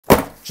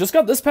Just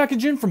got this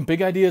package in from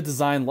Big Idea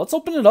Design. Let's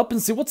open it up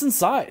and see what's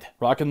inside.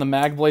 Rocking the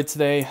mag blade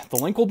today. The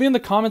link will be in the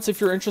comments if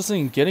you're interested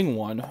in getting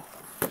one.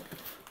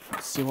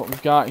 Let's see what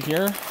we've got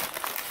here.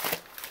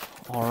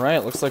 All right,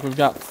 looks like we've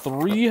got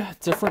 3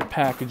 different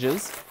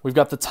packages. We've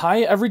got the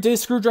TIE Everyday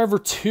Screwdriver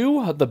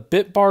 2, the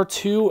Bit Bar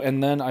 2,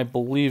 and then I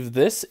believe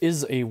this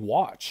is a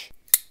watch.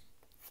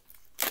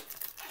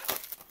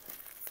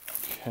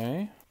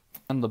 Okay,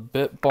 and the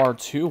Bit Bar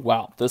 2.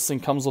 Wow, this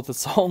thing comes with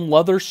its own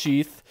leather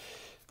sheath.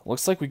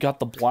 Looks like we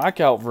got the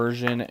blackout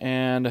version,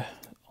 and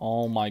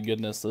oh my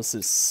goodness, this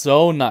is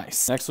so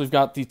nice. Next, we've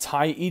got the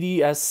TIE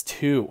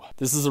EDS2.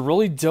 This is a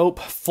really dope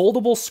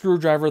foldable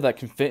screwdriver that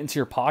can fit into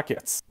your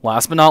pockets.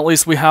 Last but not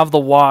least, we have the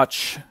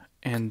watch,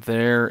 and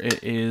there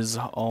it is.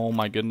 Oh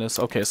my goodness.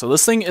 Okay, so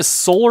this thing is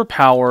solar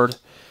powered.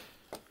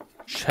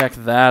 Check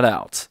that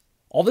out.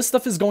 All this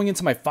stuff is going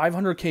into my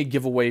 500K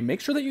giveaway.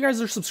 Make sure that you guys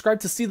are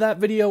subscribed to see that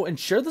video and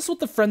share this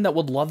with a friend that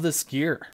would love this gear.